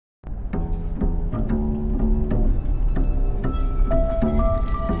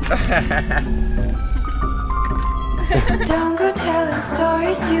Don't go telling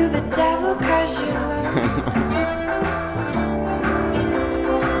stories to the devil, 'cause you're lonesome.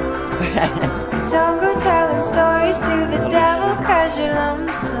 Don't go telling stories to the devil, 'cause you're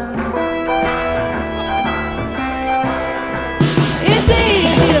lonesome. It's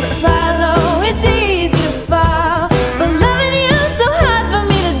easy to follow, it's easy to fall, but loving you's so hard for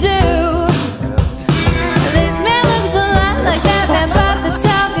me to do. This man looks a lot like that man Bob the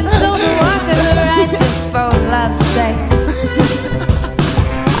talking, so the walk of the righteous for love's sake.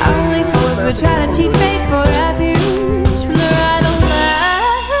 Only fools would try to cheat fate for refuge from the right or lie.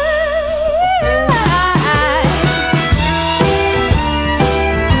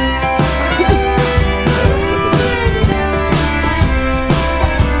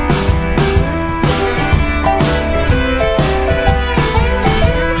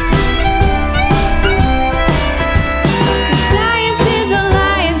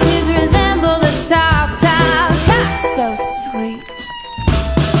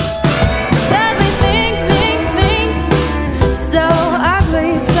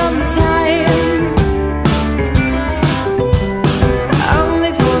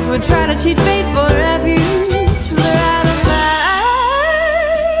 Try to cheat fate forever.